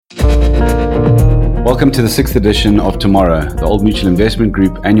Welcome to the 6th edition of Tomorrow, the Old Mutual Investment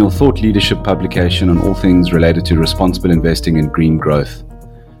Group annual thought leadership publication on all things related to responsible investing and green growth.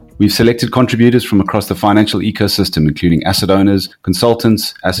 We've selected contributors from across the financial ecosystem, including asset owners,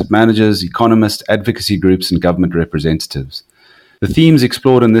 consultants, asset managers, economists, advocacy groups, and government representatives. The themes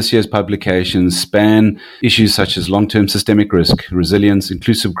explored in this year's publications span issues such as long-term systemic risk, resilience,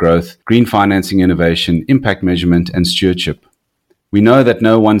 inclusive growth, green financing innovation, impact measurement, and stewardship. We know that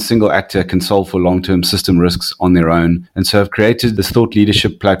no one single actor can solve for long-term system risks on their own, and so have created this thought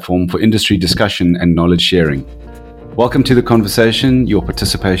leadership platform for industry discussion and knowledge sharing. Welcome to the conversation. Your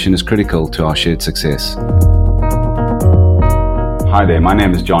participation is critical to our shared success. Hi there, my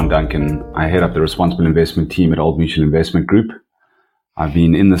name is John Duncan. I head up the responsible investment team at Old Mutual Investment Group. I've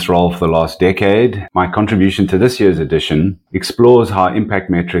been in this role for the last decade. My contribution to this year's edition explores how impact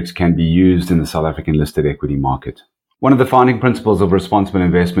metrics can be used in the South African listed equity market. One of the founding principles of responsible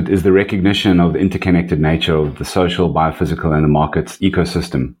investment is the recognition of the interconnected nature of the social, biophysical, and the market's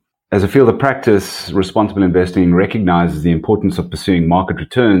ecosystem. As a field of practice, responsible investing recognizes the importance of pursuing market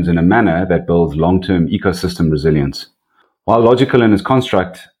returns in a manner that builds long-term ecosystem resilience. While logical in its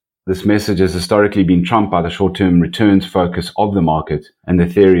construct, this message has historically been trumped by the short-term returns focus of the market and the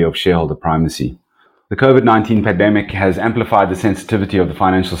theory of shareholder primacy. The COVID-19 pandemic has amplified the sensitivity of the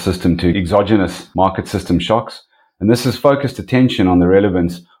financial system to exogenous market system shocks, and this has focused attention on the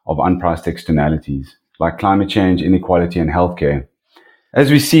relevance of unpriced externalities like climate change, inequality, and healthcare. As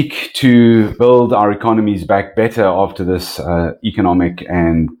we seek to build our economies back better after this economic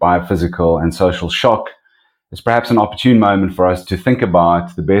and biophysical and social shock, it's perhaps an opportune moment for us to think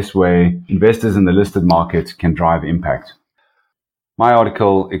about the best way investors in the listed market can drive impact. My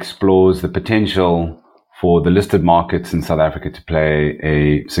article explores the potential for the listed markets in South Africa to play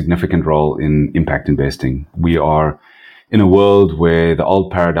a significant role in impact investing. We are in a world where the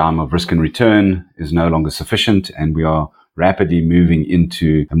old paradigm of risk and return is no longer sufficient, and we are rapidly moving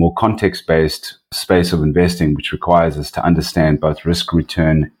into a more context-based space of investing, which requires us to understand both risk,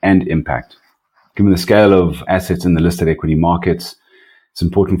 return, and impact. Given the scale of assets in the listed equity markets, it's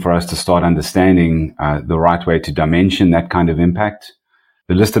important for us to start understanding the right way to dimension that kind of impact.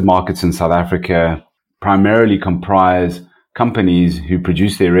 The listed markets in South Africa primarily comprise companies who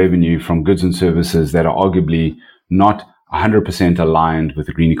produce their revenue from goods and services that are arguably not 100% aligned with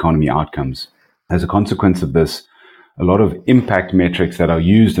the green economy outcomes. As a consequence of this, a lot of impact metrics that are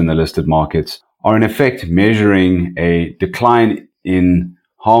used in the listed markets are in effect measuring a decline in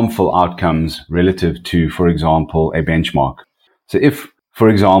harmful outcomes relative to, for example, a benchmark. So if, for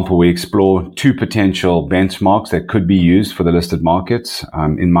example, we explore two potential benchmarks that could be used for the listed markets.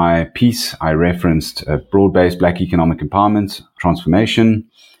 In my piece, I referenced broad-based Black economic empowerment transformation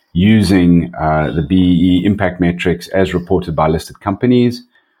using the BEE impact metrics as reported by listed companies.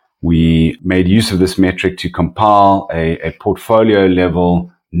 We made use of this metric to compile a portfolio level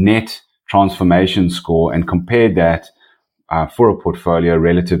net transformation score and compared that for a portfolio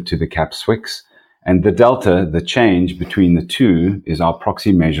relative to the CAPS-SWIX. And the delta, the change between the two, is our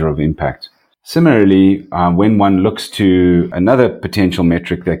proxy measure of impact. Similarly, when one looks to another potential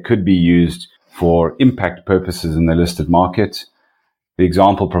metric that could be used for impact purposes in the listed market, the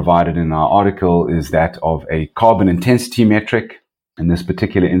example provided in our article is that of a carbon intensity metric. In this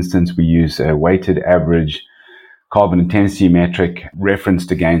particular instance, we use a weighted average carbon intensity metric referenced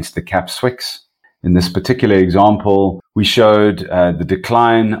against the CAPS-SWIX. In this particular example, we showed the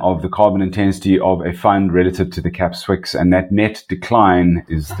decline of the carbon intensity of a fund relative to the CAPS-SWIX, and that net decline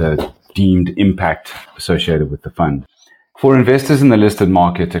is the deemed impact associated with the fund. For investors in the listed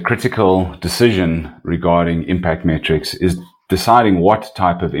market, a critical decision regarding impact metrics is deciding what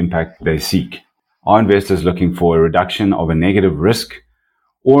type of impact they seek. Are investors looking for a reduction of a negative risk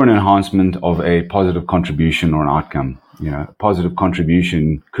or an enhancement of a positive contribution or an outcome? A positive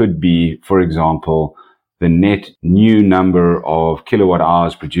contribution could be, for example, the net new number of kilowatt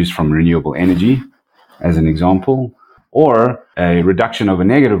hours produced from renewable energy, as an example, or a reduction of a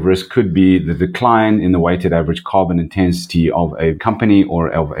negative risk could be the decline in the weighted average carbon intensity of a company or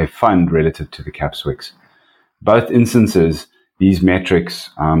of a fund relative to the CAPS-SWIX. Both instances, these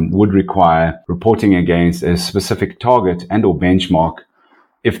metrics would require reporting against a specific target and or benchmark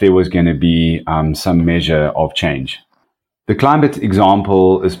if there was going to be some measure of change. The climate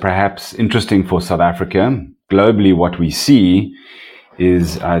example is perhaps interesting for South Africa. Globally, what we see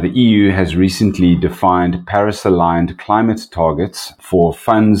is the EU has recently defined Paris-aligned climate targets for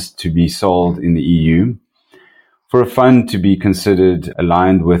funds to be sold in the EU. For a fund to be considered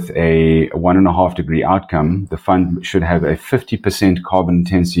aligned with a 1.5 degree outcome, the fund should have a 50% carbon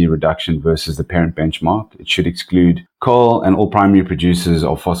intensity reduction versus the parent benchmark. It should exclude coal and all primary producers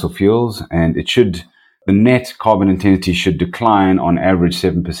of fossil fuels, and it should the net carbon intensity should decline on average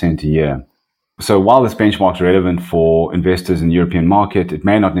 7% a year. So while this benchmark is relevant for investors in the European market, it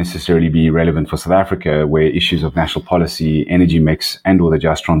may not necessarily be relevant for South Africa, where issues of national policy, energy mix, and or the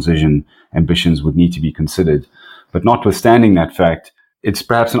just transition ambitions would need to be considered. But notwithstanding that fact, it's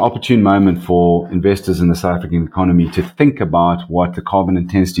perhaps an opportune moment for investors in the South African economy to think about what the carbon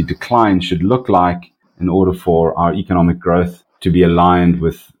intensity decline should look like in order for our economic growth to be aligned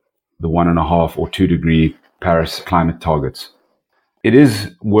with the 1.5 or 2 degree Paris climate targets. It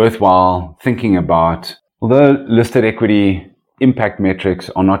is worthwhile thinking about, although listed equity impact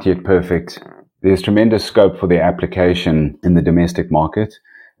metrics are not yet perfect, there's tremendous scope for their application in the domestic market,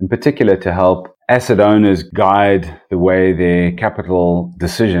 in particular to help asset owners guide the way their capital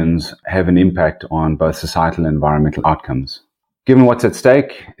decisions have an impact on both societal and environmental outcomes. Given what's at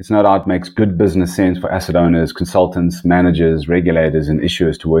stake, it's no doubt makes good business sense for asset owners, consultants, managers, regulators, and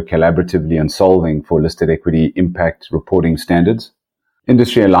issuers to work collaboratively on solving for listed equity impact reporting standards.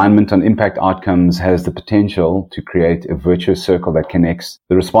 Industry alignment on impact outcomes has the potential to create a virtuous circle that connects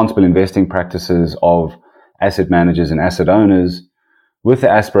the responsible investing practices of asset managers and asset owners with the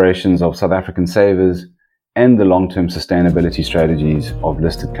aspirations of South African savers and the long-term sustainability strategies of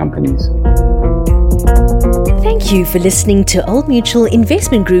listed companies. Thank you for listening to Old Mutual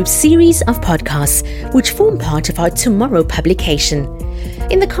Investment Group's series of podcasts, which form part of our Tomorrow publication.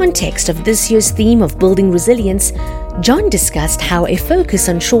 In the context of this year's theme of building resilience, John discussed how a focus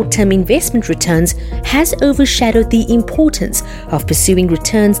on short-term investment returns has overshadowed the importance of pursuing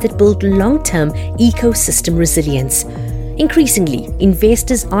returns that build long-term ecosystem resilience. Increasingly,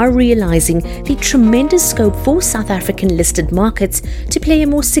 investors are realizing the tremendous scope for South African listed markets to play a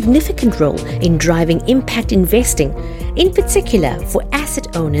more significant role in driving impact investing, in particular for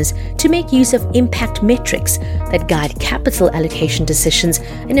asset owners to make use of impact metrics that guide capital allocation decisions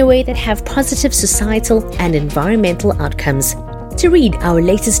in a way that have positive societal and environmental outcomes. To read our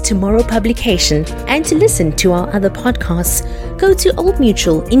latest Tomorrow publication and to listen to our other podcasts, go to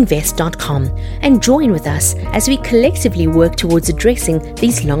oldmutualinvest.com and join with us as we collectively work towards addressing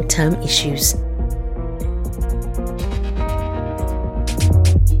these long-term issues.